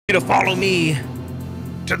You to follow me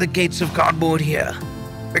to the gates of Cardboardia,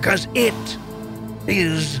 because it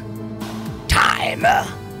is time.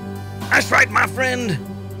 That's right, my friend.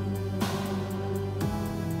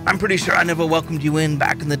 I'm pretty sure I never welcomed you in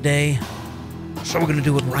back in the day, so we're gonna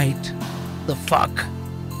do it right the fuck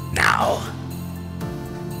now.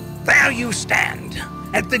 There you stand,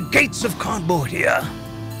 at the gates of Cardboardia.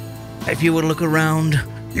 If you would look around,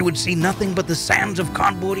 you would see nothing but the sands of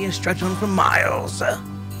Cardboardia stretch on for miles.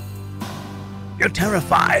 You're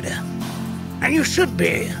terrified, and you should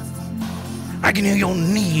be. I can hear your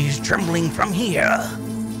knees trembling from here.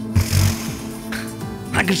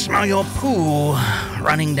 I can smell your poo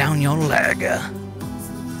running down your leg.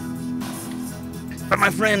 But my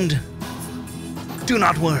friend, do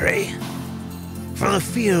not worry, for the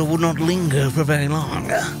fear will not linger for very long.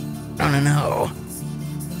 No.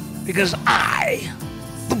 Because I,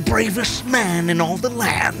 the bravest man in all the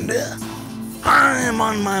land, I am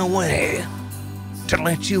on my way to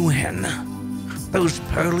let you in those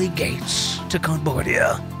pearly gates to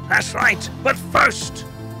Cardboardia. That's right, but first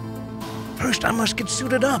I must get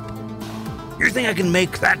suited up. You think I can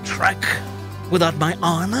make that trek without my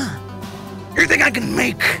armor? You think I can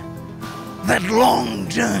make that long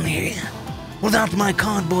journey without my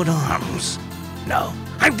cardboard arms? No,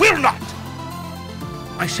 I will not.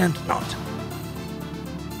 I shan't not.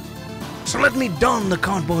 So let me don the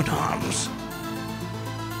cardboard arms.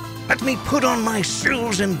 Let me put on my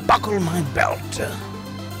shoes and buckle my belt.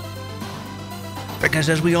 Because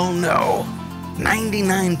as we all know,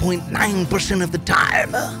 99.9% of the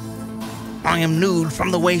time, I am nude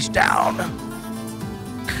from the waist down.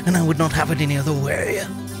 And I would not have it any other way.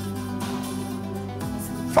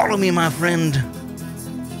 Follow me, my friend,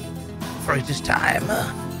 for it is time.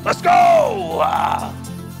 Let's go!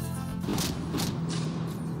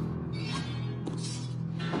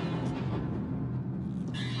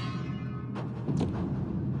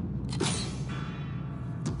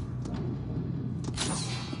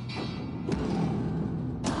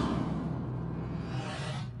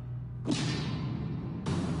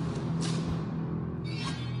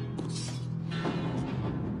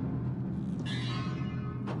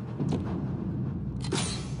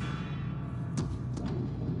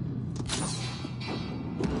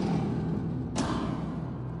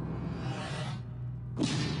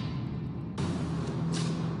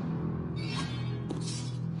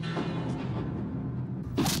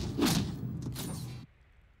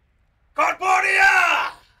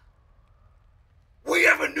 Cardboardia! We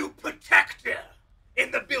have a new protector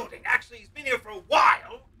in the building. Actually, he's been here for a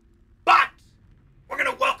while, but we're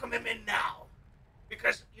gonna welcome him in now.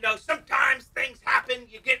 Because, sometimes things happen,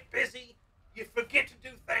 you get busy, you forget to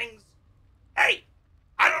do things. Hey,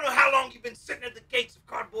 I don't know how long you've been sitting at the gates of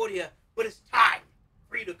Cardboardia, but it's time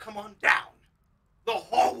for you to come on down the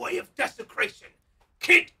hallway of desecration.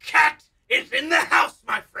 Kit Kat is in the house,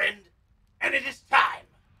 my friend, and it is time.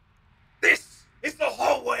 This is the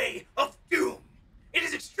hallway of doom. It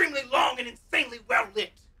is extremely long and insanely well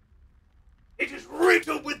lit. It is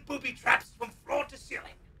riddled with booby traps from floor to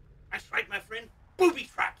ceiling. That's right, my friend, booby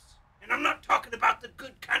traps. And I'm not talking about the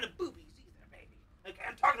good kind of boobies either, baby. Okay,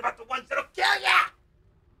 I'm talking about the ones that'll kill ya.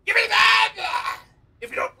 Give me that!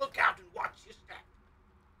 If you don't look out and watch your step.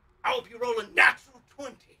 I hope you roll a natural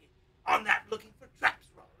 20 on that looking for traps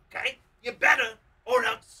roll, okay? You better, or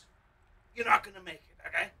else you're not gonna make it,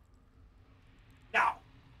 okay? Now,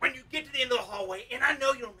 when you get to the end of the hallway, and I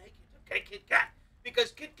know you'll make it, okay, Kit Kat?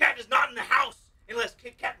 Because Kit Kat is not in the house unless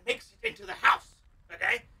Kit Kat makes it into the house,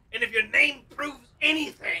 okay? And if your name proves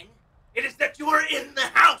anything, it is that you are in the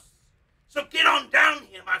house. So get on down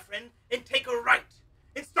here, my friend, and take a right.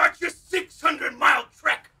 And start your 600-mile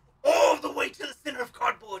trek all the way to the center of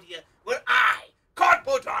Cardboardia, where I,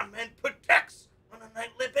 Cardboard Man, protects on a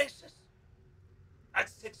nightly basis. That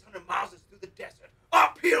 600 miles is through the desert,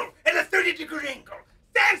 uphill at a 30-degree angle,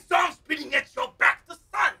 sandstorm spitting at your back, the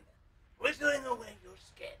sun whittling away your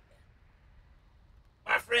skin.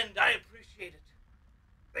 My friend, I appreciate it.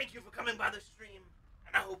 Thank you for coming by the stream,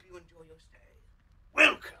 and I hope you enjoy your stay.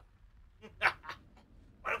 Welcome.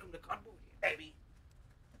 Welcome to Cardboardia, baby.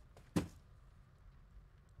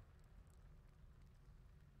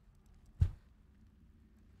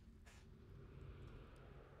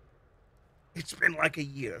 It's been like a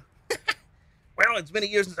year. Well, it's been a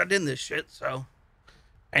year since I did this shit, so...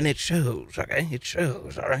 And it shows, okay? It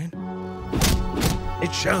shows, alright?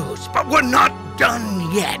 It shows, but we're not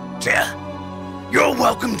done yet. Your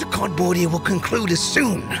welcome to Cardboardia will conclude as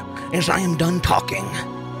soon as I am done talking.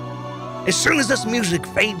 As soon as this music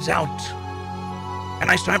fades out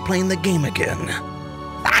and I start playing the game again,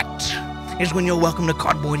 that is when your welcome to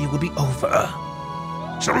Cardboardia will be over.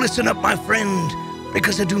 So listen up, my friend,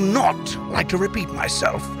 because I do not like to repeat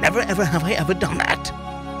myself. Never, ever have I ever done that.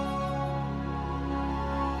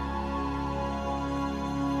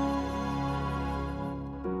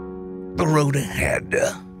 The road ahead.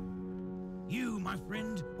 You, my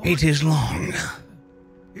friend, It is long,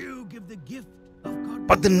 you give the gift of God.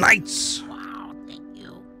 but the nights, Wow, thank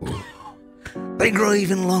you. they grow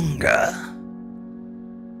even longer.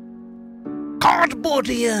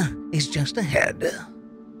 Cardboardia is just ahead.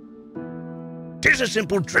 'Tis a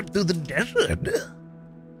simple trip through the desert.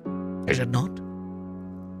 Is it not?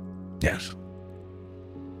 Yes.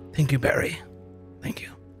 Thank you, Barry. Thank you.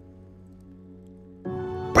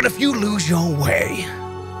 But if you lose your way,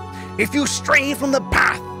 if you stray from the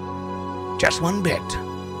path just one bit,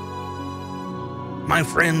 my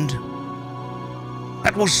friend,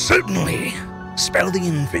 that will certainly spell the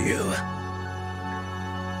end for you.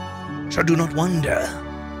 So do not wonder,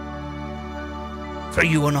 for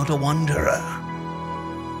you are not a wanderer.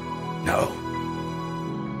 No.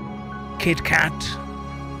 Kit Kat,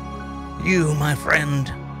 you, my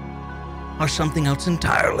friend, are something else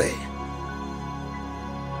entirely.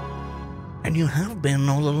 And you have been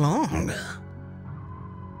all along.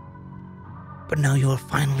 But now you are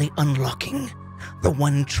finally unlocking the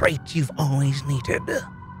one trait you've always needed.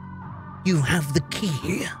 You have the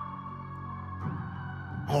key.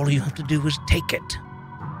 All you have to do is take it.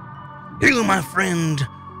 You, my friend,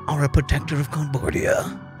 are a protector of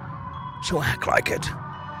Cardboardia. So act like it.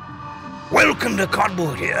 Welcome to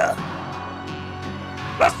Cardboardia.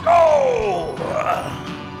 Let's go!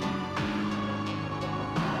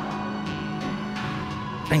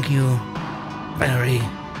 Thank you very,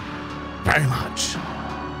 very much.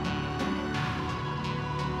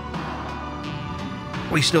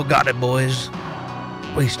 We still got it, boys.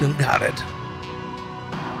 We still got it.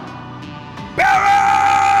 Barry!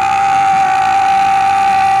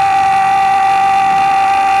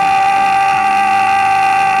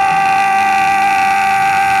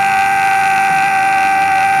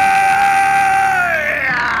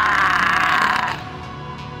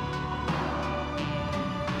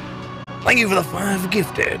 Thank you for the 5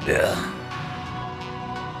 gifted.